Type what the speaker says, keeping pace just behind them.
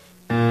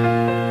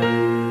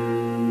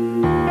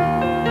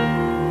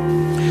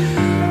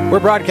We're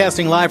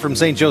broadcasting live from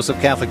St.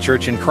 Joseph Catholic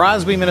Church in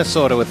Crosby,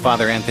 Minnesota with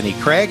Father Anthony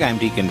Craig. I'm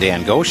Deacon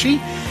Dan Goshi,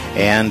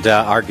 and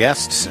our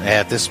guest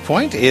at this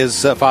point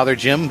is Father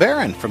Jim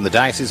Barron from the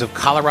Diocese of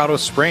Colorado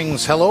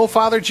Springs. Hello,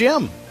 Father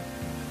Jim.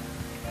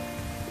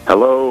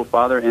 Hello,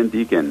 Father and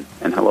Deacon,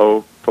 and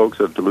hello,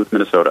 folks of Duluth,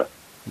 Minnesota.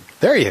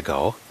 There you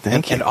go.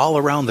 Thank you. And all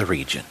around the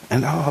region.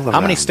 And all around.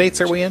 How many states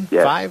are we in?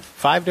 Yeah.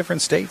 Five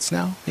different states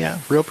now?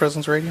 Yeah, Real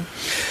Presence Radio.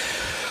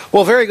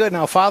 Well, very good.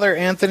 Now, Father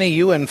Anthony,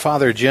 you and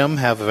Father Jim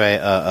have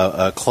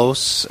a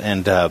close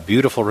and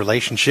beautiful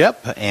relationship,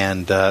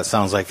 and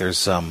sounds like there's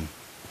some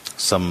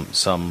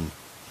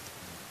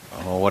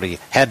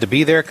had to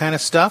be there kind of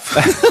stuff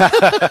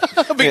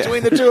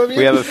between the two of you.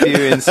 We have a few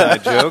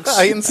inside jokes.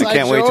 I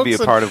can't wait to be a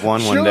part of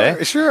one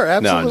day. Sure,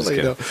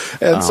 absolutely. No,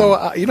 and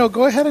so,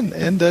 go ahead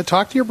and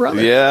talk to your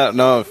brother. Yeah,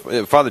 no,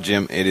 Father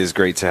Jim, it is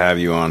great to have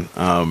you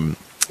on.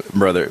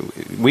 Brother,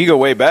 we go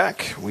way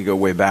back. We go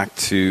way back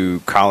to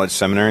college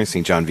seminary,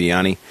 St. John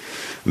Vianney,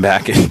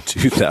 back in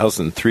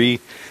 2003,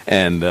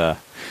 and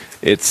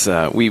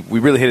we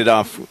really hit it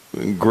off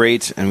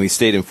great, and we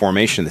stayed in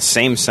formation in the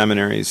same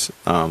seminaries.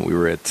 We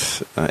were at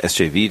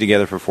SJV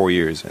together for 4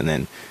 years, and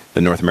then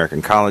the North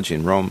American College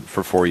in Rome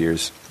for 4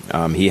 years.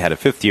 He had a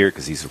fifth year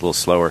because he's a little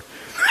slower.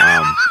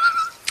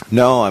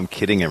 No, I'm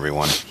kidding,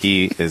 everyone.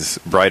 He is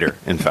brighter,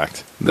 in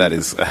fact. That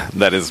is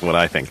what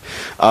I think.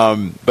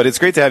 But it's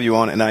great to have you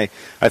on, and I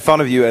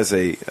thought of you as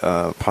a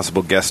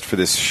possible guest for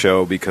this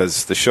show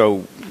because the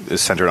show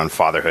is centered on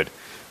fatherhood,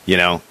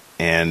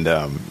 and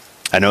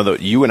I know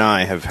that you and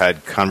I have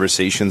had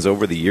conversations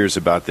over the years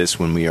about this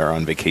when we are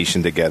on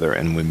vacation together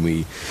and when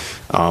we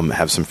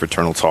have some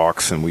fraternal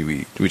talks and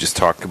we just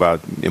talk about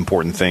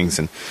important things.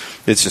 And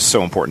it's just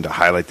so important to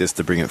highlight this,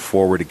 to bring it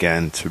forward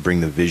again, to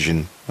bring the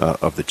vision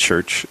of the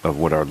church, of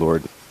what our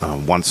Lord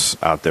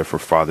wants out there for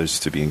fathers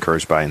to be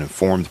encouraged by and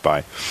informed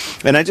by.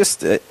 And I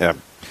just...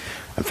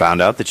 I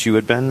found out that you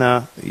had been,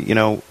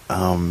 you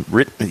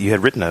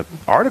had written an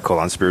article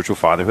on spiritual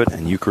fatherhood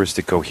and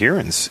Eucharistic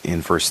coherence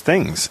in First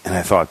Things, and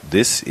I thought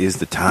this is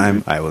the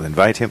time I will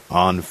invite him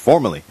on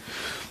formally.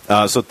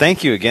 So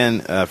thank you again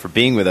for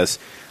being with us.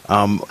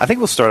 I think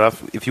we'll start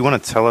off, if you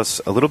want to tell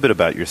us a little bit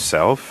about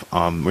yourself,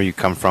 where you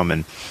come from,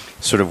 and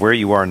sort of where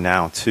you are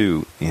now,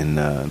 too, in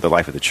the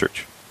life of the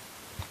church.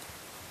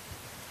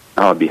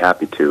 I'll be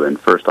happy to, and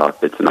first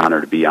off, it's an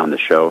honor to be on the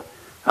show.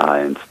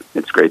 And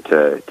it's great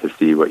to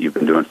see what you've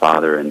been doing,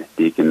 Father and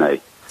Deacon. I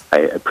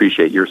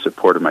appreciate your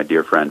support of my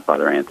dear friend,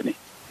 Father Anthony.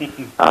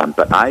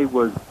 But I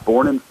was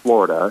born in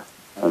Florida,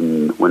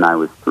 and when I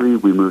was 3,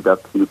 we moved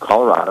up to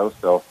Colorado,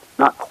 so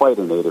not quite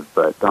a native,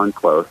 but darn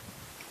close.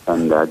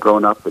 And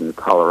growing up in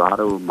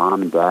Colorado,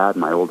 Mom and Dad,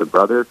 my older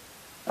brother,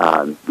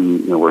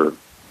 we were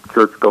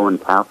church-going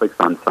Catholics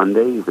on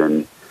Sundays,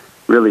 and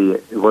really,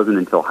 it wasn't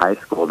until high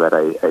school that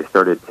I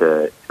started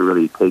to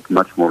really take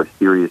much more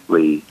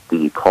seriously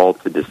the call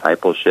to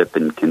discipleship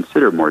and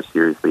consider more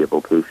seriously a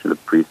vocation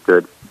of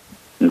priesthood.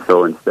 And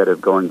so instead of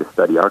going to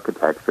study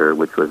architecture,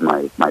 which was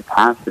my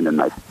passion and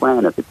my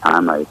plan at the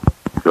time, I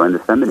joined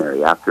the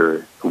seminary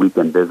after a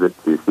weekend visit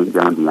to St.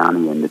 John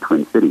Vianney in the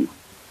Twin Cities.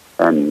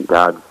 And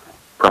God's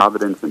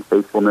providence and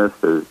faithfulness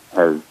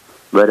has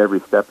led every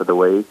step of the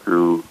way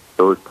through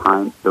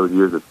those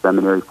years of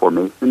seminary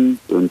formation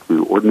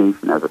into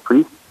ordination as a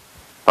priest.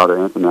 Father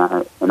Anthony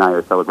and I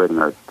are celebrating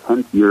our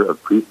 10th year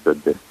of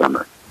priesthood this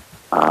summer.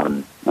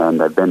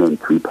 And I've been in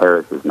 3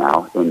 parishes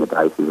now in the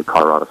Diocese of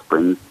Colorado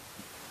Springs,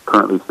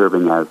 currently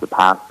serving as the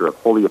pastor of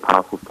Holy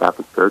Apostles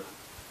Catholic Church,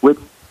 which,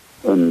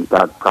 in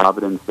God's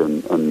providence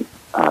and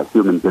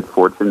human good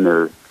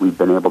fortune, we've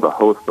been able to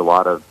host a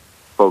lot of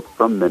folks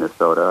from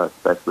Minnesota,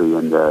 especially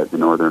in the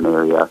northern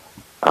area.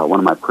 One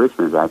of my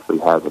parishioners actually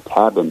has a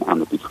cabin on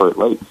the Detroit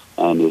Lakes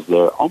and is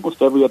there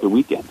almost every other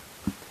weekend.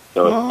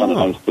 So it's kind of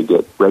nice to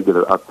get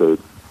regular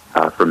updates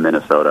from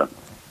Minnesota.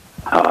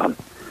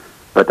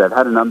 But I've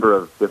had a number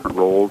of different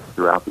roles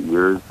throughout the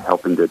years,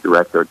 helping to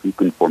direct our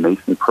deacon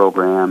formation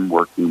program,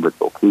 working with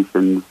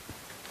vocations,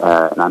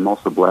 and I'm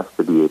also blessed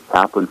to be a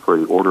chaplain for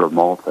the Order of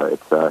Malta.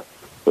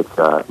 It's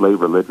a lay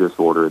religious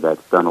order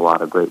that's done a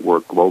lot of great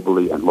work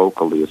globally and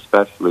locally,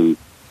 especially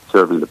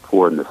serving the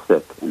poor and the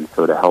sick. And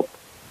so to help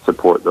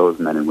support those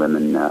men and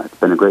women, it's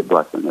been a great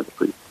blessing as a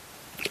priest.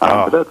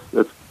 But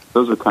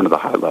those are kind of the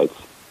highlights.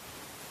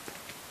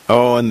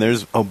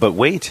 But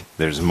wait,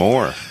 there's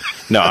more.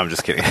 No, I'm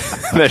just kidding.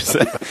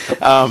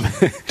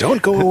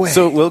 Don't go away.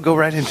 So we'll go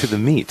right into the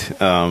meat.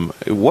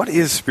 What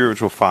is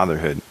spiritual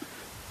fatherhood,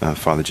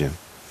 Father Jim?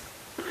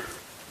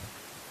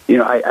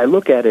 I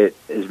look at it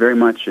as very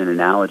much an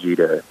analogy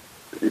to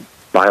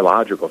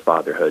biological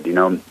fatherhood.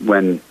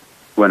 When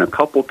a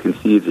couple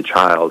conceives a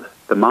child,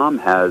 the mom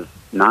has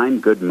 9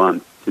 good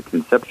months to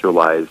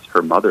conceptualize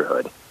her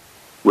motherhood.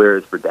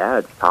 Whereas for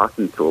dads,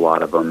 talking to a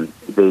lot of them,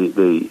 they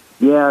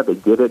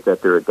get it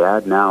that they're a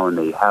dad now and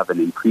they have an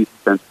increased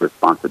sense of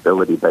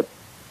responsibility. But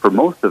for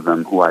most of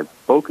them who I've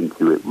spoken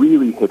to, it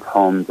really hits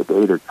home the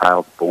day their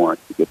child's born.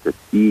 You get to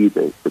see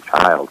the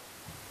child.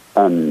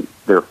 And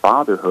their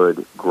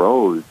fatherhood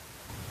grows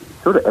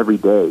sort of every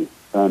day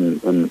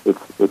and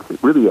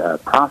it's really a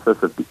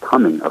process of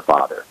becoming a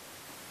father.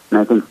 And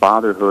I think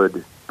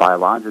fatherhood,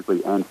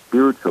 biologically and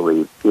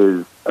spiritually,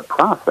 is a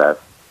process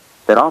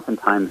that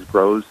oftentimes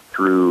grows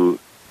through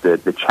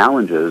the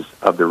challenges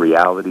of the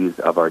realities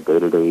of our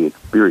day-to-day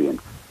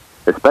experience,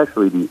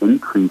 especially the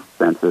increased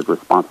sense of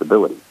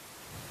responsibility.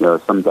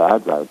 Some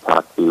dads I've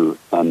talked to,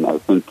 and I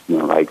think,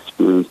 I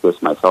experienced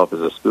this myself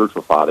as a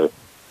spiritual father,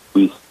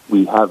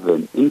 we have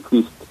an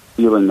increased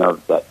feeling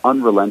of that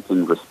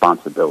unrelenting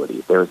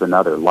responsibility. There's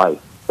another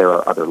life. There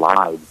are other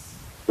lives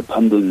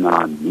depending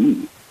on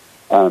me.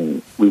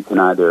 And we can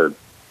either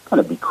kind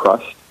of be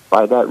crushed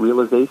by that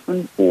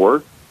realization,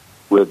 or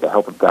with the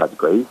help of God's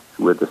grace,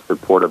 with the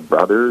support of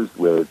brothers,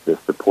 with the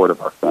support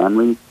of our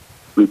family,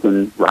 we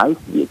can rise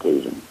to the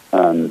occasion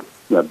and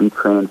be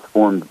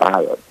transformed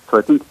by it. So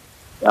I think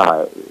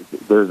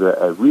there's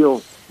a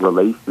real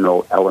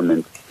relational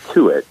element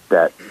to it,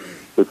 that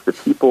it's the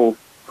people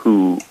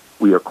who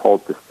we are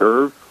called to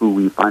serve, who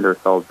we find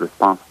ourselves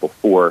responsible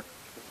for.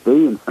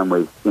 They, in some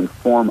ways,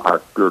 inform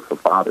our spiritual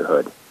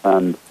fatherhood.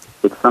 And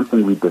it's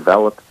something we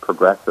develop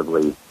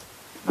progressively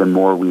the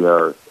more we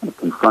are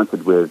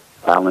confronted with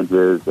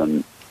challenges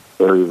and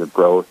areas of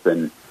growth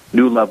and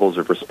new levels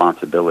of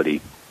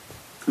responsibility.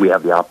 We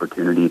have the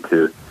opportunity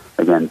to,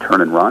 again,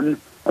 turn and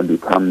run and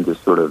become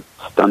just sort of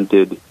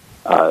stunted,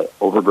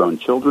 overgrown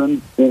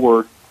children,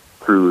 or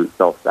through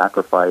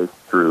self-sacrifice,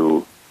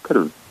 through kind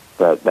of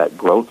that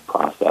growth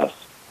process,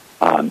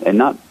 and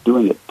not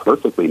doing it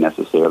perfectly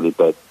necessarily,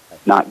 but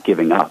not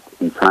giving up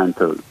and trying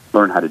to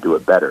learn how to do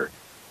it better.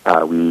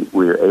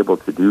 We are able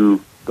to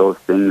do those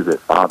things that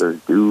fathers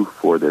do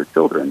for their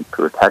children,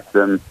 protect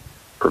them,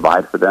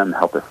 provide for them,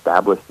 help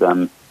establish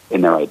them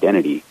in their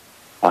identity.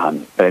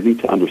 But I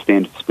think to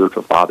understand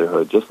spiritual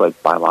fatherhood, just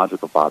like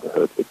biological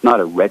fatherhood, it's not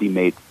a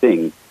ready-made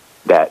thing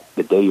that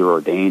the day you're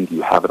ordained,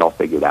 you have it all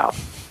figured out.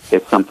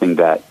 It's something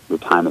that your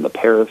time in the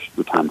parish,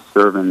 your time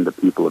serving the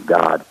people of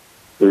God,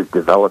 is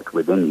developed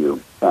within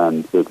you,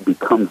 and it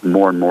becomes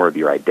more and more of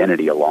your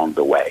identity along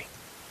the way.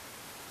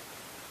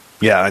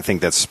 Yeah, I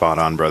think that's spot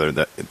on, brother.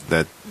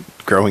 That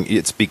growing,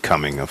 it's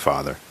becoming a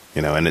father,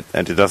 and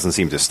it doesn't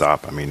seem to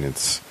stop. I mean,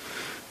 it's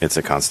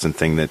a constant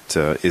thing that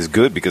is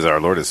good, because our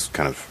Lord is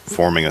kind of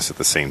forming us at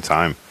the same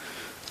time.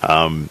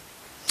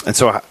 And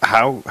so,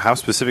 how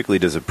specifically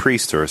does a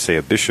priest or, say,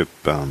 a bishop,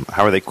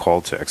 how are they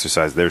called to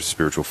exercise their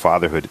spiritual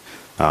fatherhood,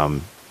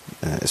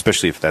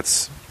 especially if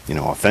that's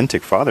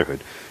authentic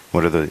fatherhood?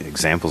 What are the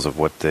examples of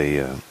what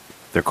they're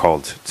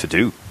called to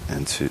do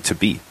and to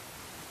be?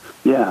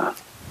 Yeah.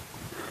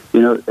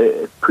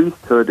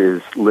 Priesthood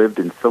is lived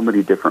in so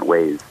many different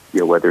ways.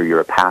 Whether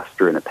you're a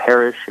pastor in a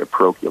parish, a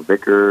parochial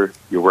vicar,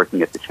 you're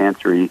working at the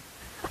chancery,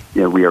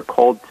 we are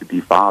called to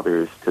be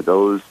fathers to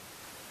those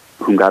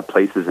whom God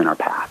places in our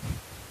path.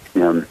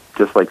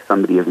 Just like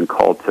somebody isn't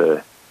called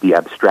to the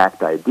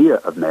abstract idea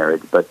of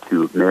marriage, but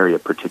to marry a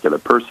particular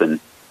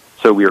person,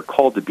 so we are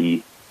called to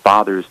be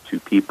fathers to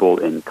people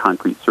in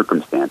concrete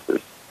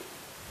circumstances.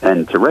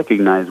 And to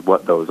recognize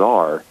what those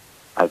are,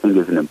 I think,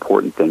 is an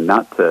important thing,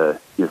 not to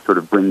sort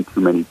of bring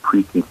too many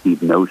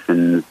preconceived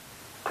notions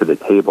to the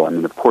table. I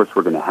mean, of course,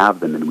 we're going to have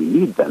them and we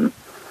need them,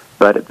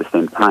 but at the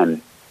same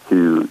time,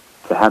 to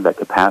have that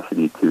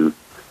capacity to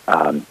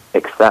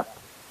accept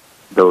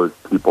those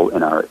people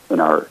in our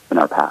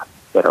path,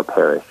 at our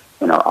parish,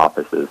 in our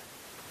offices,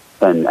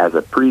 and as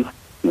a priest,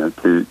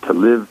 to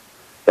live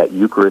that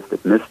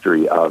Eucharistic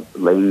mystery of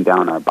laying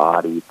down our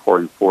body,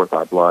 pouring forth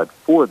our blood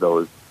for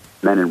those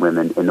men and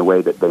women in the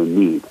way that they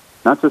need.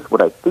 Not just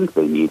what I think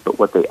they need, but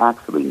what they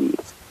actually need.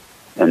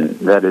 And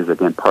that is,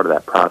 again, part of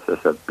that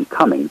process of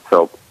becoming.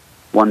 So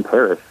one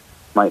parish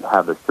might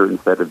have a certain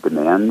set of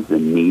demands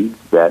and needs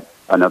that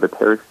another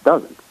parish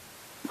doesn't.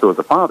 So as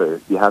a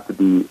father, you have to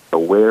be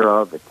aware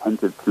of,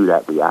 attentive to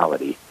that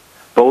reality,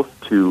 both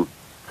to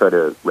try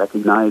to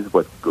recognize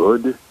what's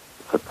good,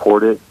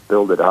 support it,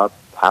 build it up,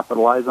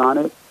 capitalize on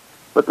it,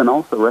 but then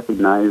also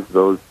recognize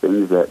those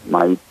things that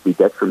might be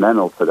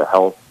detrimental to the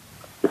health,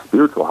 the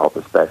spiritual health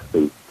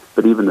especially,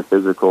 but even the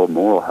physical,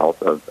 moral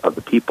health of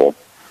the people,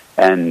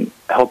 and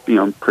help,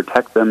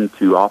 protect them,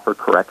 to offer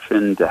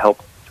correction, to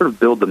help sort of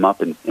build them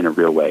up in a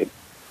real way.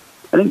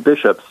 I think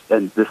bishops,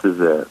 and this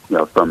is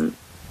from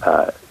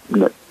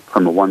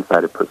a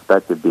one-sided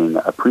perspective, being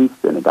a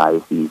priest in a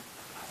diocese,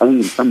 I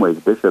think in some ways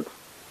bishops,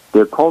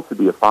 they're called to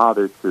be a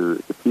father to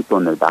the people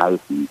in their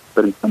diocese,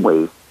 but in some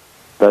ways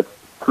that's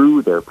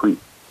through their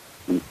priests.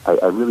 And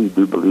I really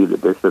do believe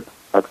that bishops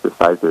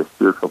exercise their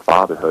spiritual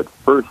fatherhood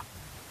first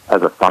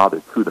as a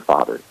father to the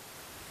fathers,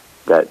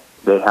 that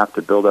they have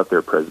to build up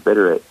their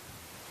presbyterate,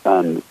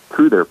 and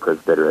through their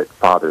presbyterate,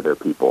 father their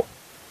people.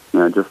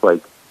 Just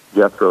like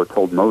Jethro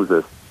told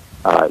Moses,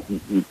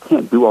 you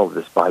can't do all of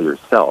this by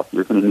yourself.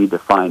 You're going to need to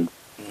find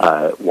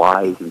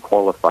wise and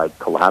qualified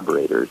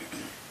collaborators.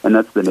 And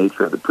that's the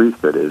nature of the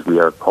priesthood, is we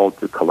are called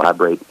to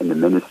collaborate in the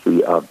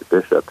ministry of the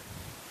bishop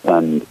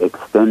and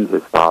extend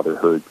his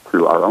fatherhood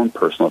through our own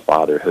personal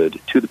fatherhood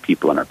to the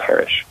people in our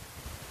parish.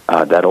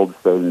 That old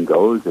saying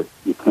goes, if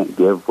you can't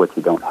give what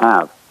you don't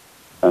have.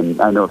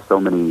 And I know so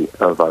many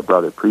of our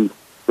brother priests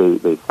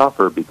they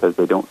suffer because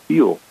they don't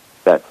feel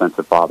that sense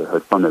of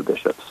fatherhood from their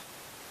bishops.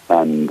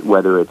 And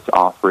whether it's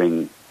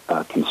offering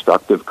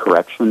constructive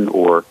correction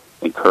or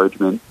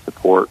encouragement,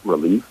 support,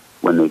 relief,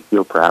 when they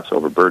feel perhaps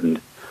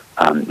overburdened,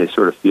 they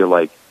sort of feel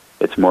like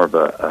it's more of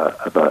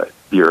a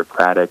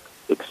bureaucratic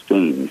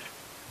exchange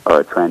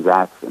or a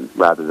transaction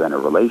rather than a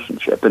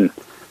relationship. And,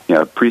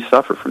 priests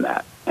suffer from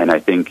that. And I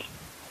think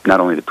not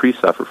only the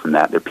priests suffer from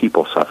that, their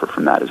people suffer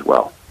from that as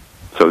well.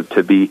 So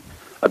to be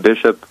a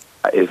bishop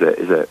is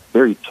a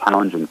very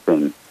challenging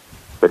thing.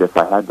 But if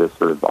I had to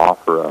sort of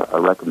offer a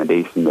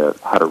recommendation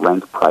of how to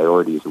rank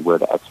priorities of where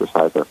to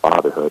exercise their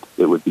fatherhood,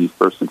 it would be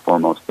first and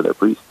foremost for their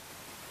priests.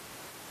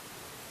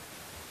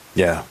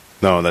 Yeah.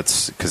 No,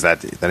 that's because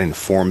that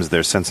informs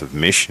their sense of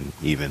mission,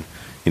 even,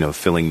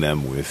 filling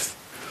them with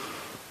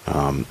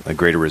a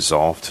greater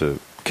resolve to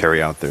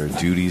carry out their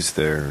duties,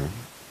 their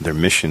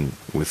mission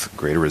with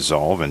greater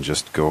resolve, and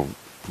just go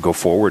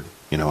forward.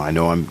 I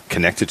know I'm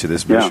connected to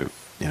this bishop.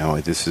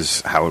 This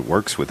is how it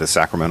works with a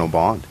sacramental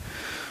bond.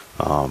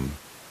 And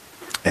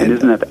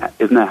isn't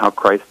that how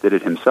Christ did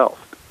it himself?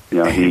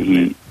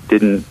 He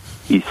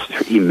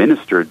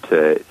ministered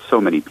to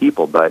so many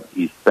people, but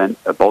he spent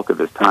a bulk of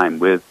his time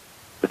with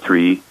the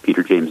 3,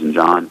 Peter, James, and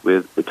John,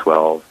 with the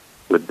 12,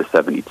 with the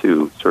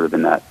 72, sort of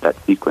in that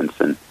sequence.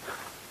 And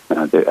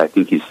I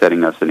think he's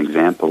setting us an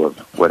example of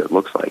what it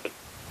looks like.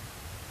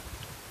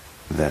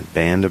 That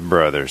band of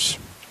brothers.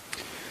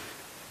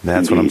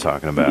 That's Indeed. what I'm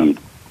talking about. Indeed.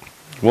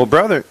 Well,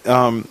 brother,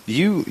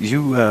 you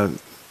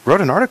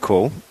wrote an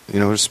article,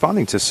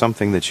 responding to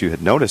something that you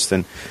had noticed,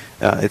 and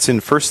it's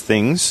in First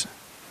Things,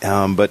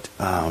 but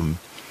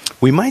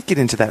we might get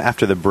into that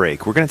after the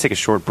break. We're going to take a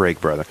short break,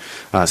 brother.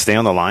 Stay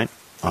on the line.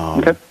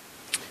 Okay.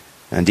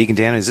 And Deacon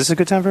Dan, is this a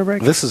good time for a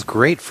break? This is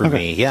great for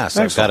me, yes.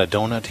 Excellent. I've got a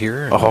donut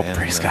here.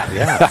 Praise God.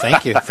 Yeah,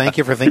 thank you. Thank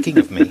you for thinking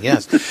of me,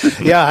 yes.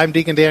 Yeah, I'm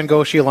Deacon Dan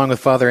Goshi, along with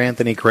Father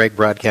Anthony Craig,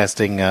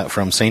 broadcasting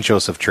from St.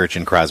 Joseph Church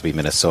in Crosby,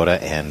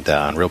 Minnesota. And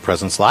on Real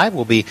Presence Live,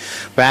 we'll be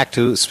back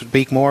to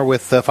speak more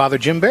with Father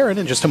Jim Barron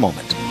in just a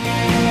moment.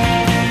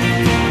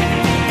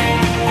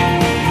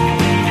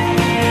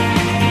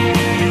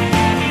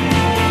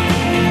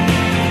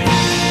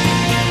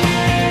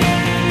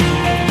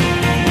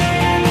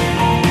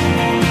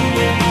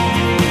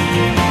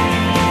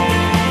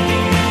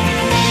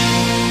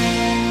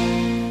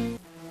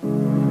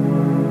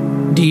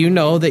 Do you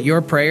know that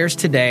your prayers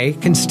today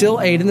can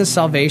still aid in the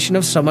salvation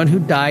of someone who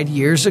died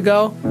years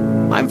ago?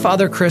 I'm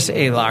Father Chris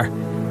Alar.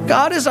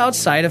 God is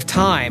outside of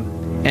time,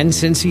 and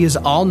since He is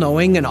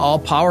all-knowing and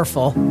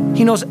all-powerful,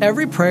 He knows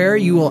every prayer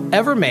you will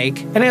ever make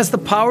and has the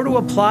power to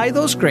apply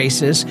those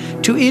graces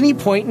to any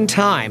point in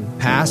time,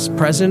 past,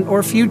 present,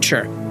 or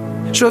future.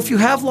 So if you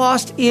have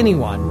lost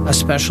anyone,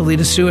 especially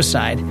to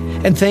suicide,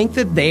 and think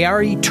that they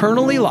are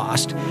eternally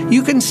lost,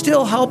 you can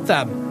still help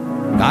them.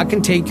 God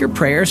can take your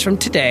prayers from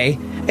today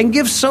and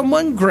give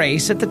someone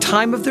grace at the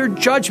time of their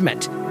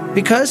judgment,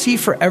 because He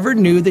forever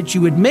knew that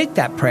you would make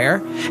that prayer,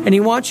 and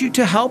He wants you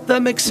to help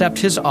them accept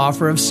His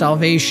offer of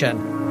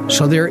salvation.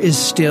 So there is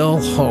still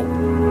hope.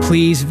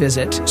 Please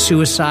visit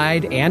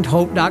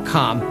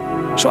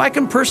suicideandhope.com so I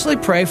can personally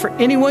pray for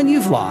anyone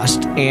you've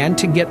lost, and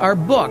to get our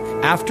book,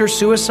 After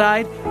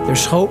Suicide,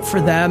 There's Hope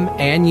for Them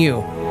and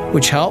You,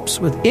 which helps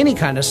with any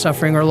kind of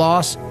suffering or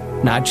loss,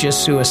 not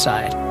just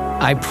suicide.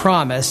 I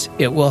promise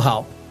it will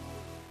help.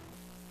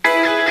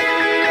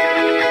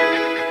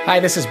 Hi,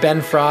 this is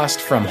Ben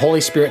Frost from Holy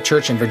Spirit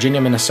Church in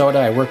Virginia, Minnesota.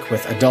 I work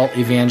with adult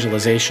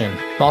evangelization.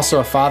 I'm also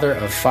a father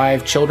of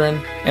 5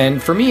 children.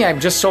 And for me, I'm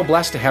just so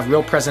blessed to have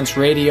Real Presence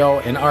Radio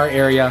in our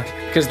area,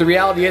 because the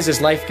reality is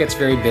life gets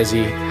very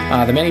busy.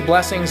 The many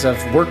blessings of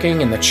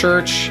working in the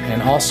church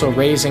and also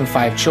raising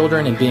 5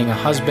 children and being a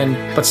husband.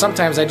 But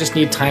sometimes I just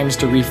need times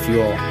to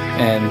refuel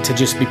and to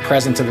just be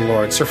present to the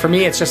Lord. So for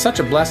me, it's just such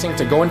a blessing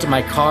to go into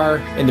my car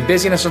in the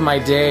busyness of my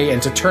day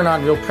and to turn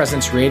on Real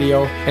Presence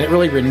Radio. And it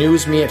really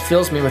renews me. It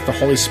fills me with the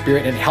Holy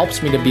Spirit. It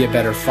helps me to be a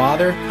better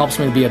father, helps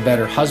me to be a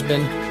better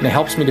husband, and it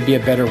helps me to be a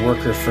better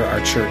worker for our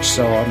church.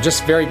 So I'm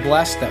just very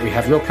blessed that we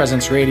have Real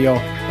Presence Radio,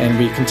 and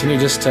we continue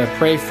just to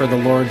pray for the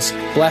Lord's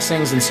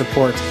blessings and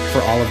support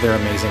for all of their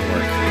amazing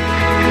work.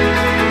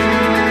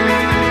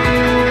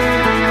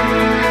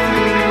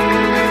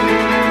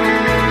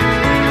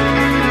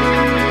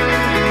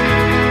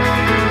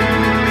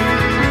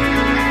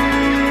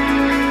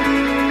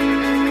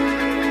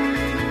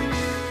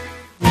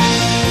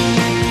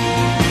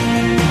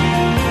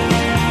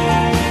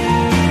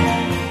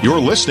 You're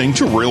listening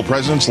to Real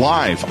Presence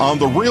Live on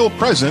the Real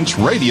Presence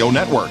Radio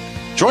Network.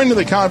 Join in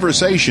the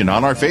conversation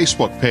on our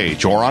Facebook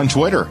page or on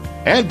Twitter.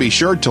 And be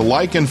sure to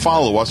like and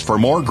follow us for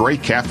more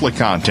great Catholic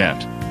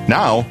content.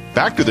 Now,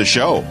 back to the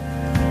show.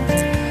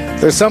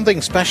 There's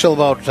something special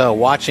about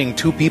watching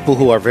two people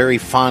who are very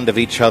fond of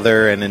each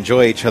other and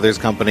enjoy each other's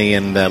company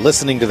and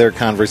listening to their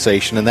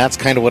conversation, and that's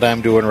kind of what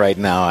I'm doing right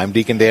now. I'm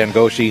Deacon Dan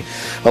Goshi,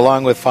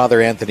 along with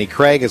Father Anthony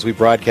Craig, as we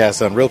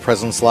broadcast on Real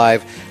Presence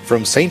Live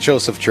from St.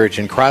 Joseph Church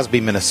in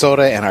Crosby,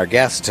 Minnesota, and our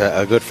guest,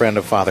 a good friend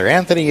of Father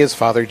Anthony, is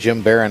Father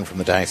Jim Barron from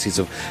the Diocese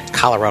of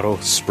Colorado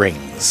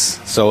Springs.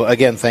 So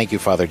again, thank you,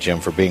 Father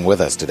Jim, for being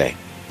with us today.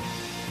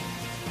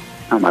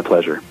 Oh, my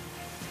pleasure.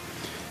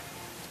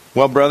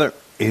 Well, brother,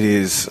 it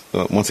is,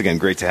 once again,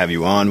 great to have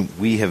you on.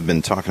 We have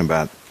been talking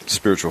about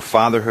spiritual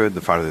fatherhood,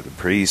 the fatherhood of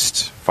the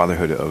priest,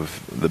 fatherhood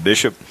of the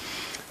bishop.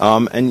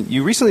 And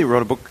you recently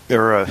wrote a book,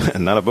 or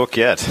not a book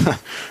yet,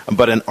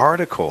 but an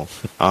article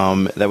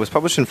that was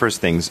published in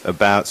First Things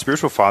about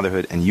spiritual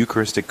fatherhood and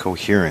Eucharistic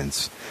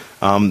coherence.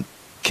 Can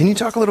you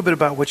talk a little bit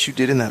about what you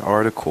did in that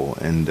article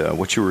and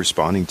what you were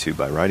responding to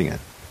by writing it?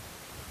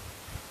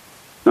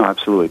 No,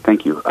 absolutely.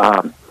 Thank you.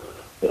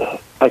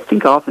 I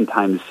think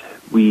oftentimes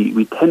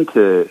we tend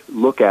to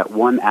look at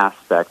one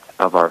aspect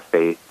of our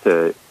faith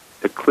to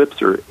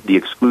eclipse or the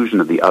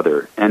exclusion of the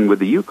other. And with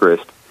the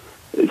Eucharist,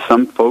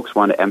 some folks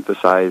want to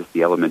emphasize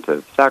the element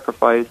of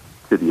sacrifice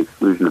to the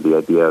exclusion of the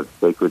idea of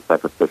sacred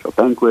sacrificial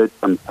banquet.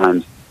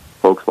 Sometimes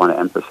folks want to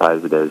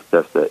emphasize it as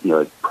just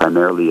as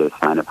primarily a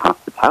sign of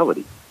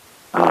hospitality.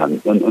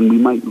 And we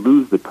might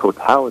lose the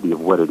totality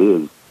of what it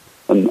is.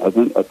 And I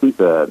think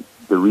the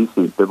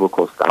recent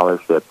biblical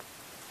scholarship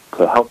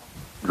to help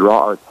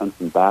draw our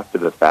attention back to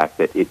the fact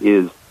that it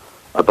is,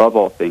 above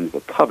all things,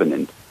 a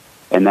covenant,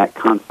 and that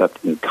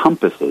concept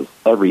encompasses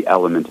every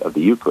element of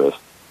the Eucharist.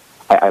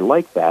 I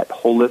like that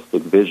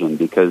holistic vision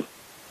because,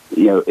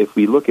 if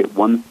we look at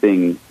one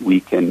thing, we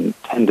can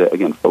tend to,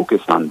 again,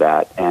 focus on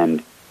that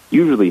and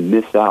usually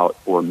miss out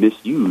or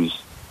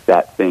misuse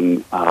that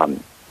thing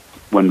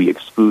when we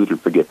exclude or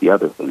forget the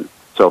other thing.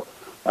 So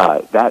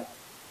that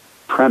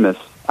premise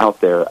out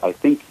there, I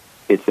think,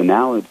 it's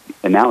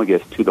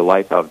analogous to the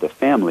life of the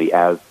family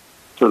as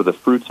sort of the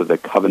fruits of the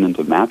covenant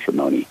of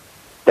matrimony,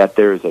 that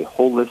there is a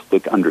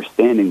holistic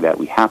understanding that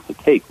we have to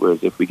take,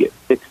 whereas if we get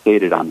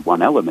fixated on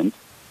one element,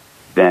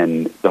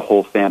 then the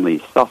whole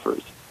family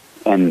suffers.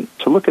 And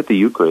to look at the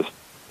Eucharist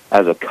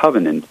as a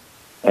covenant,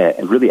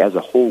 and really as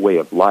a whole way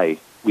of life,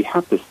 we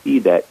have to see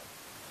that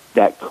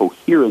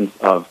coherence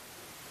of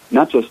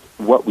not just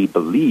what we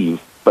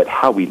believe, but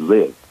how we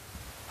live.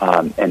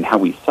 And how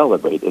we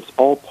celebrate. It's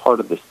all part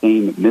of the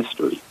same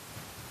mystery.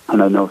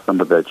 And I know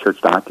some of the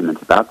church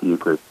documents about the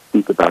Eucharist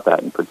speak about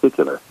that in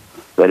particular,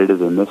 that it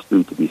is a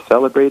mystery to be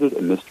celebrated,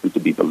 a mystery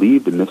to be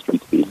believed, a mystery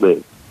to be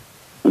lived.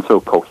 And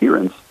so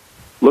coherence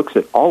looks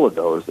at all of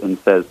those and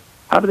says,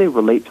 how do they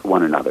relate to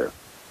one another?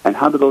 And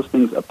how do those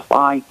things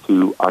apply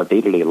to our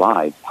day-to-day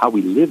lives, how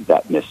we live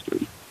that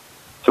mystery?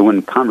 So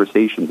when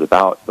conversations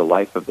about the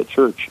life of the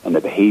church and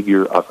the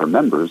behavior of her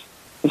members,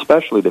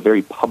 especially the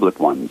very public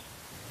ones,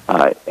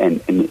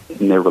 and in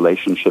their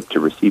relationship to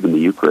receiving the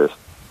Eucharist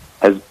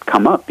has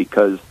come up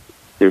because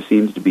there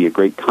seems to be a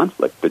great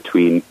conflict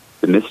between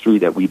the mystery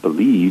that we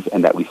believe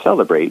and that we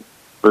celebrate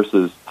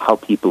versus how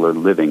people are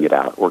living it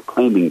out or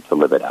claiming to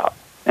live it out.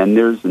 And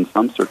there's, in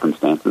some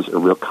circumstances, a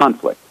real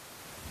conflict.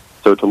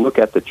 So to look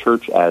at the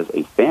church as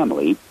a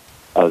family,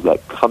 as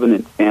that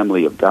covenant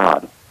family of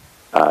God,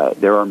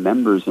 there are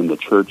members in the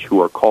church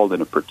who are called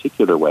in a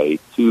particular way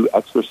to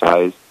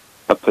exercise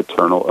a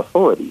paternal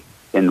authority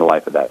in the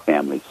life of that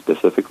family,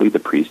 specifically the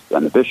priests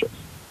and the bishops.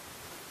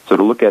 So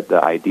to look at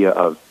the idea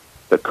of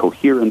the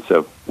coherence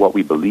of what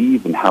we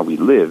believe and how we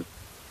live,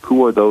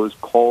 who are those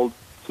called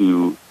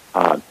to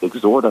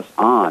exhort us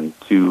on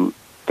to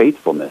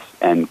faithfulness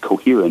and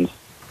coherence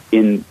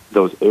in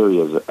those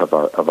areas of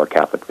our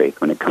Catholic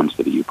faith when it comes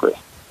to the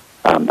Eucharist?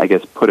 I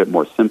guess put it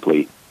more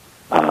simply,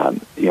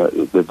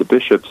 the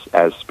bishops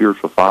as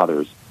spiritual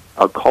fathers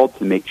are called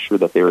to make sure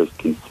that there is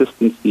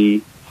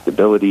consistency,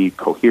 stability,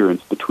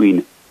 coherence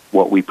between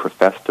what we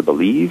profess to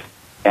believe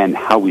and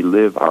how we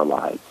live our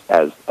lives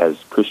as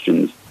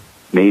Christians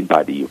made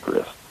by the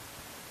Eucharist.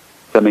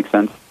 Does that make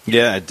sense?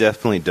 Yeah, it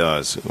definitely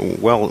does.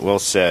 Well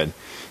said.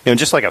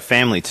 Just like a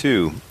family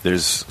too,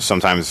 there's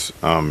sometimes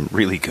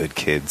really good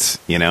kids,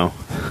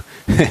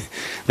 They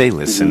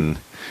listen,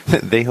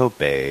 they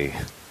obey,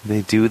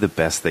 they do the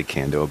best they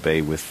can to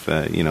obey with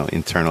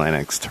internal and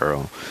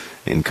external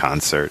in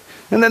concert.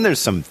 And then there's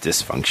some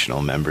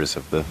dysfunctional members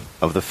of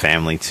the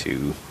family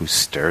too, who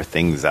stir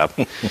things up,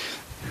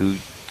 who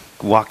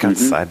walk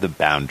outside the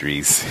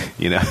boundaries.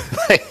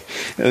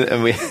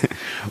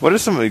 What are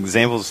some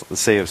examples,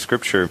 say, of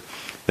Scripture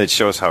that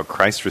show us how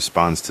Christ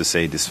responds to,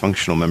 say,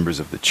 dysfunctional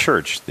members of the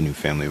church, the new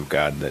family of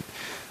God that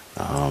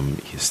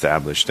he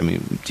established? I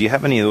mean, do you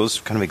have any of those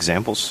kind of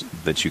examples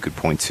that you could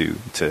point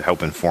to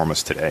help inform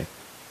us today?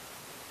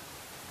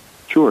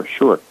 Sure.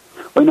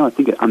 Well, I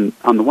think on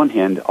the one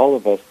hand, all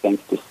of us,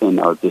 thanks to sin,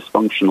 are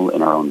dysfunctional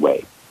in our own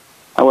way.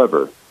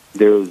 However,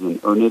 there is an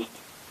earnest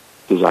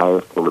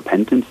desire for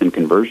repentance and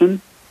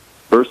conversion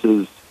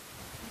versus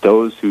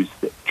those who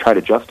try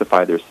to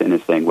justify their sin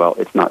as saying, well,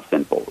 it's not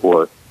sinful,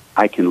 or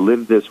I can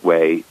live this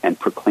way and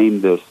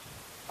proclaim this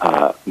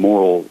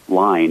moral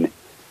line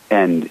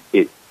and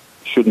it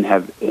shouldn't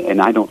have,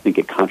 and I don't think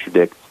it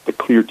contradicts the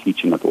clear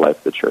teaching of the life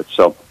of the church.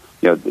 So,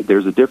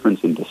 there's a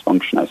difference in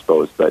dysfunction, I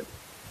suppose, but,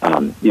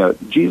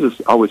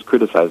 Jesus always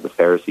criticized the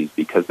Pharisees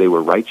because they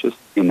were righteous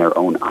in their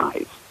own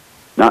eyes,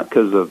 not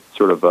because of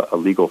sort of a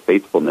legal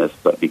faithfulness,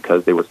 but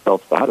because they were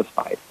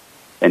self-satisfied.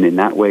 And in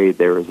that way,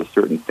 there is a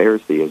certain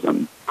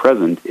Phariseeism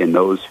present in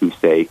those who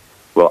say,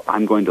 well,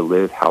 I'm going to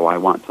live how I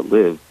want to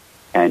live,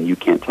 and you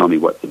can't tell me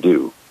what to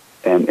do.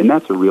 And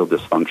that's a real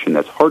dysfunction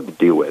that's hard to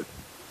deal with.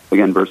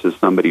 Again, versus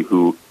somebody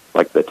who,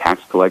 like the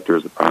tax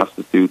collectors, the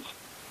prostitutes,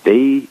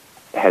 they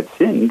had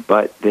sinned,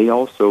 but they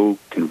also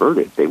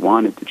converted. They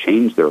wanted to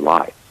change their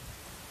lives.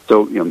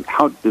 So,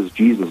 how does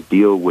Jesus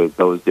deal with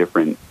those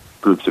different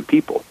groups of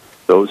people?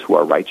 Those who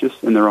are righteous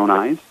in their own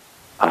eyes,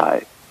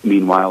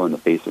 meanwhile in the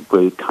face of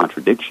great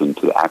contradiction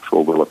to the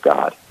actual will of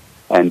God,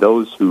 and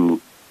those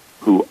who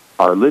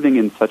are living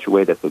in such a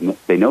way that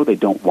they know they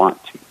don't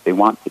want to. They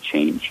want to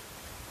change.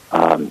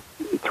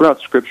 Throughout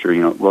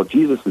Scripture,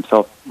 Jesus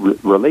himself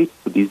relates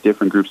to these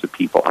different groups of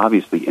people,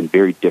 obviously in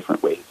very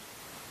different ways.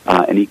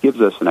 And he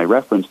gives us, and I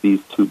reference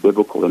these two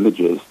biblical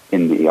images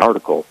in the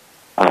article,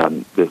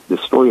 the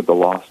story of the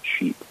lost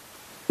sheep.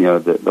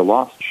 The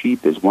lost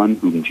sheep is one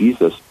whom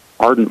Jesus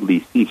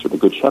ardently seeks, or the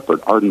Good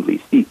Shepherd ardently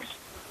seeks.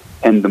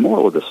 And the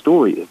moral of the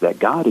story is that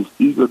God is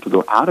eager to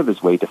go out of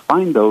his way to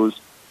find those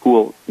who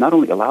will not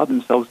only allow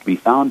themselves to be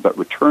found, but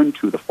return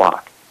to the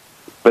flock.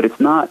 But it's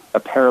not a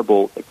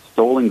parable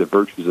extolling the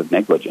virtues of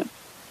negligence.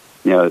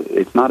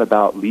 It's not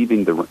about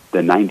leaving the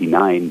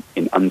 99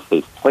 in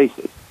unsafe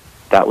places.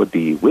 That would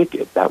be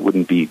wicked. That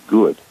wouldn't be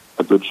good.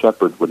 A good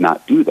shepherd would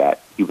not do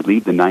that. He would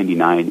leave the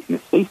 99 in a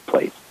safe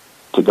place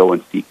to go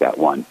and seek that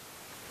one.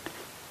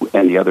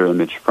 And the other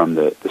image from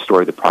the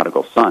story of the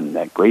prodigal son,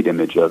 that great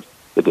image of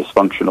the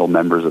dysfunctional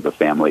members of the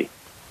family.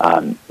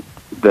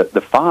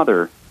 The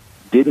father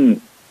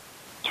didn't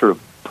sort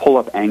of pull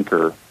up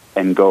anchor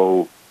and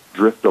go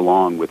drift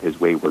along with his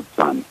wayward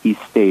son. He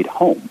stayed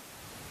home.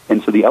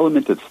 And so the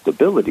element of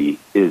stability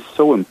is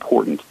so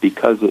important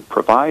because it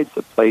provides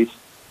a place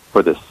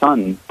for the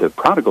son, the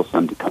prodigal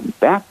son, to come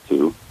back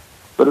to,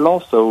 but it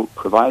also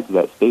provides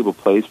that stable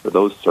place for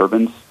those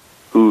servants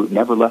who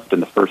never left in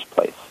the first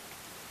place.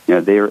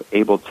 They're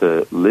able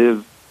to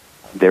live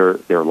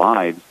their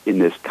lives in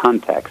this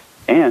context,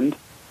 and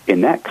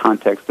in that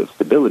context of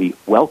stability,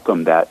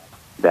 welcome that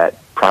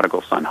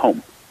prodigal son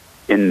home.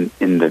 In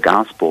the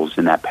Gospels,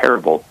 in that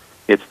parable,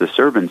 it's the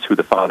servants who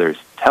the father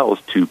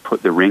tells to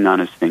put the ring on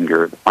his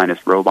finger, the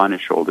finest robe on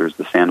his shoulders,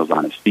 the sandals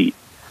on his feet.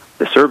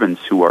 The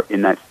servants who are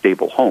in that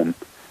stable home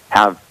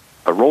have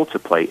a role to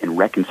play in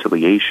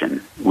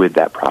reconciliation with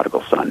that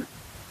prodigal son.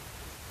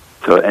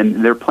 So,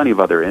 and there are plenty of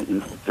other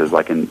instances,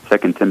 like in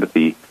 2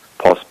 Timothy,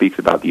 Paul speaks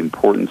about the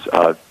importance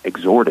of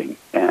exhorting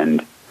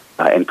and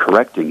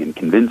correcting and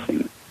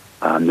convincing,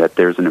 that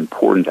there's an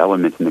important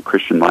element in the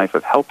Christian life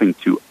of helping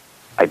to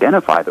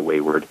identify the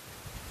wayward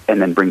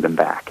and then bring them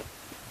back.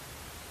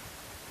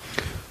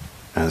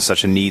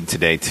 Such a need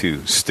today,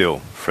 too, still,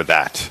 for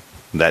that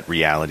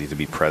reality to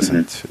be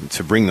present,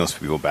 to bring those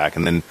people back,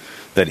 and then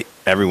that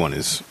everyone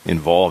is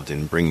involved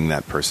in bringing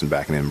that person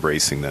back and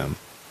embracing them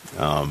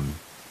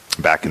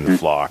back in the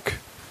flock,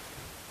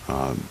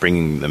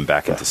 bringing them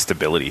back into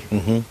stability.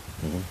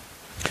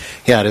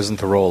 Yeah, it isn't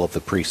the role of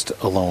the priest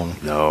alone,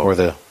 or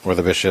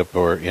the bishop,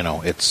 or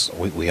it's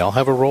we all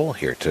have a role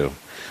here to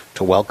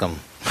welcome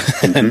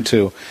and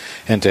to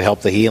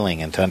help the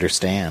healing and to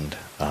understand.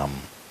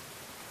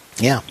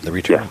 The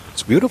return. Yeah.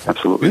 It's beautiful.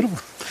 Absolutely.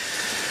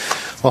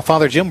 Beautiful. Well,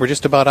 Father Jim, we're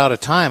just about out of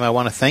time. I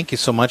want to thank you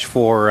so much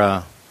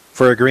for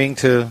agreeing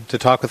to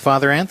talk with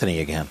Father Anthony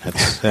again.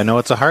 I know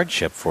it's a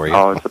hardship for you.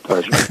 Oh, it's a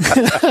pleasure.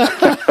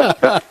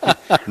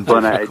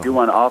 But I do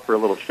want to offer a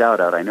little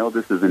shout-out. I know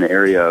this is an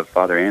area of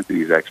Father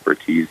Anthony's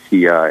expertise.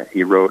 He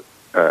wrote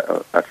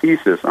a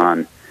thesis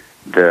on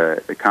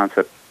the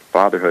concept of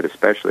fatherhood,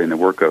 especially in the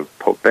work of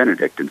Pope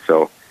Benedict, and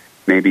so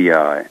maybe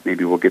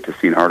we'll get to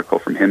see an article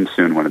from him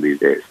soon one of these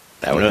days.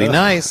 That would be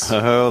nice.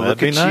 Oh,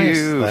 look at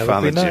you,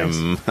 Father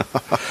Jim.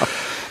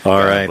 All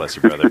right. Bless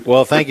you, brother.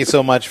 Well, thank you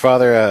so much,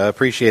 Father. I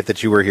appreciate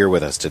that you were here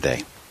with us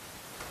today.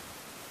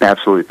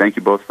 Absolutely. Thank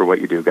you both for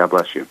what you do. God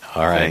bless you.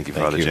 All right. Thank you,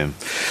 Father Jim.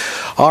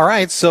 All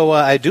right. So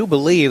I do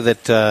believe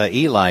that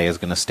Eli is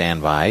going to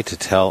stand by to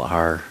tell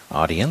our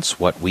audience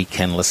what we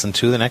can listen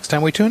to the next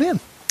time we tune in.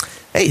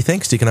 Hey,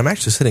 thanks, Deacon. I'm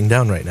actually sitting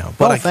down right now.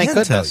 But thank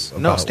goodness.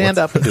 No, stand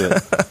up and do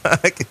it.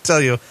 I can tell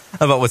you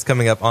about what's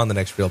coming up on the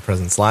next Real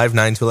Presence Live,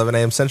 9 to 11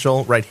 a.m.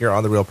 Central, right here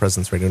on the Real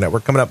Presence Radio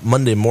Network. Coming up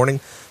Monday morning,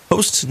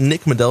 host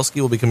Nick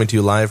Medelsky will be coming to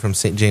you live from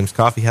St. James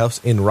Coffee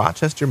House in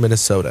Rochester,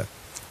 Minnesota.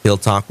 He'll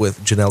talk with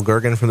Janelle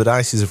Gergen from the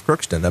Diocese of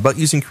Crookston about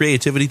using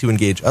creativity to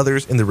engage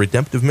others in the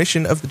redemptive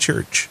mission of the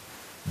Church.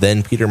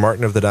 Then Peter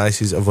Martin of the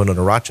Diocese of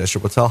Winona Rochester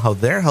will tell how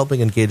they're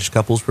helping engaged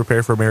couples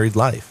prepare for married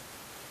life.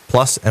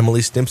 Plus,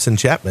 Emily Stimpson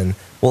Chapman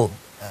will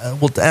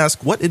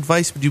ask, what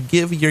advice would you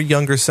give your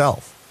younger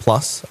self?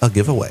 Plus, a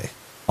giveaway.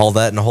 All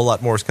that and a whole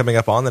lot more is coming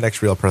up on the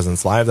next Real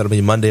Presence Live. That'll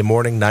be Monday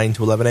morning, 9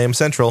 to 11 a.m.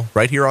 Central,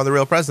 right here on the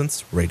Real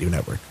Presence Radio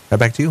Network. Right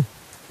back to you.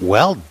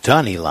 Well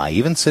done, Eli.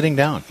 Even sitting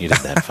down, you did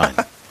that fine.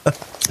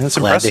 That's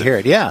Glad impressive. to hear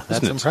it. Yeah,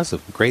 that's Isn't it?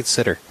 impressive. Great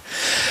sitter.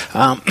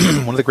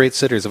 One of the great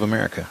sitters of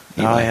America.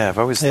 Oh, yeah. I've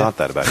always thought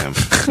that about him.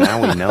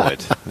 Now we know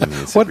it. I mean,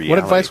 it's a What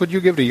reality. advice would you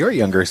give to your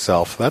younger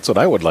self? That's what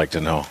I would like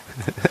to know.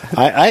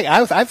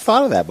 I've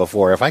thought of that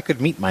before. If I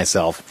could meet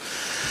myself,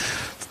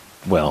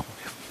 well,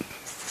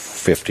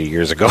 50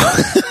 years ago,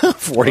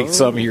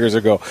 40-some years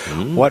ago,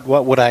 what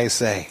would I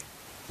say?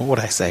 What would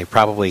I say?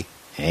 Probably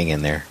hang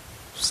in there.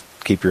 Just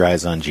keep your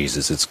eyes on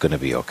Jesus. It's going to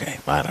be okay.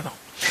 I don't know.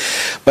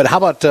 But how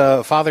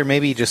about, Father,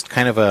 maybe just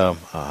kind of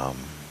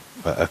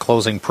a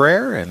closing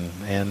prayer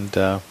and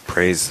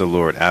Praise the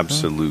Lord.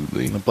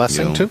 Absolutely. a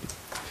blessing too?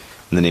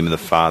 In the name of the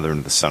Father, and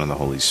of the Son, and the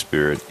Holy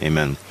Spirit.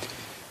 Amen.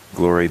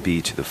 Glory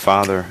be to the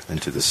Father,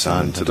 and to the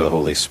Son, and to the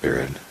Holy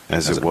Spirit,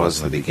 as it was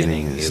in the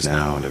beginning, is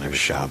now, and ever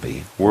shall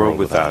be, world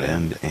without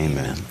end.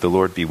 Amen. The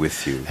Lord be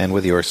with you. And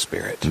with your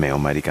spirit. May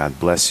Almighty God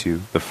bless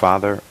you, the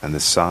Father, and the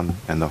Son,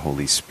 and the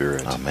Holy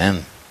Spirit.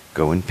 Amen.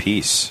 Go in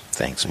peace.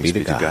 Thanks be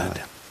to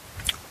God.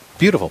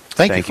 Beautiful.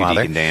 Thank you,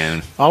 Father. Deacon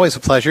Dan. Always a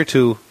pleasure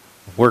to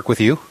work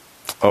with you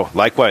Oh,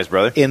 likewise,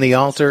 brother. in the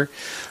altar,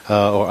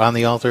 or on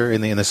the altar,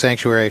 in the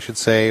sanctuary, I should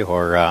say,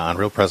 or on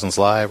Real Presence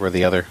Live, or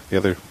the other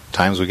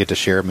times we get to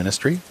share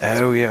ministry.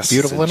 Oh, yes.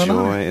 Beautiful It's a and an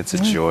honor. joy. It's a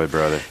joy,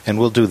 brother. And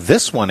we'll do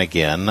this one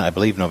again, I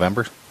believe,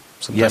 November.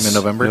 Sometime in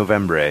November.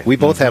 November. We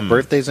both have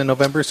birthdays in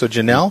November, so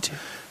Janelle,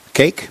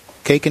 cake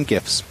and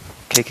gifts.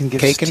 Cake and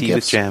gifts, Cake and tea gifts.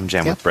 with jam,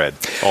 jam Yep. with bread,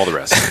 all the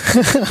rest.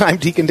 I'm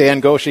Deacon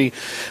Dan Goshi,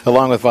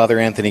 along with Father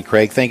Anthony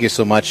Craig. Thank you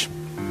so much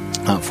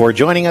for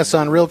joining us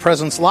on Real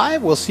Presence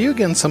Live. We'll see you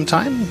again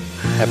sometime.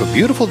 Have a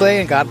beautiful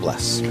day, and God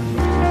bless.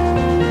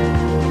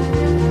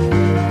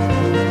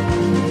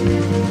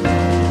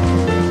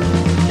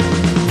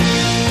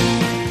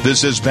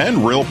 This has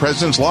been Real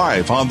Presence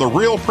Live on the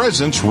Real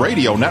Presence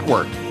Radio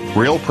Network.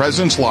 Real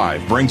Presence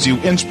Live brings you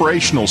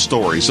inspirational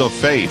stories of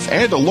faith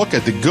and a look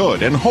at the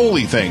good and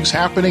holy things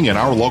happening in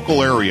our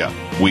local area.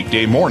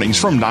 Weekday mornings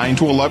from 9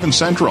 to 11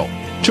 Central.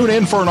 Tune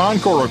in for an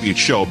encore of each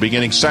show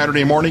beginning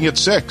Saturday morning at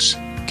 6.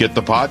 Get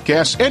the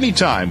podcast any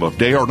time of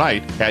day or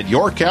night at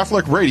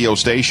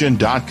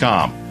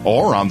yourcatholicradiostation.com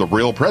or on the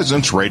Real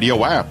Presence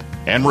Radio app.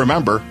 And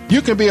remember,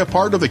 you can be a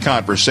part of the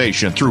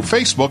conversation through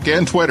Facebook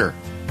and Twitter.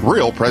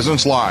 Real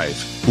Presence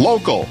Live.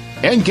 Local,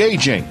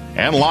 engaging,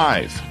 and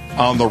live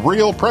on the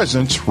Real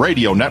Presence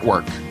Radio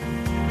Network.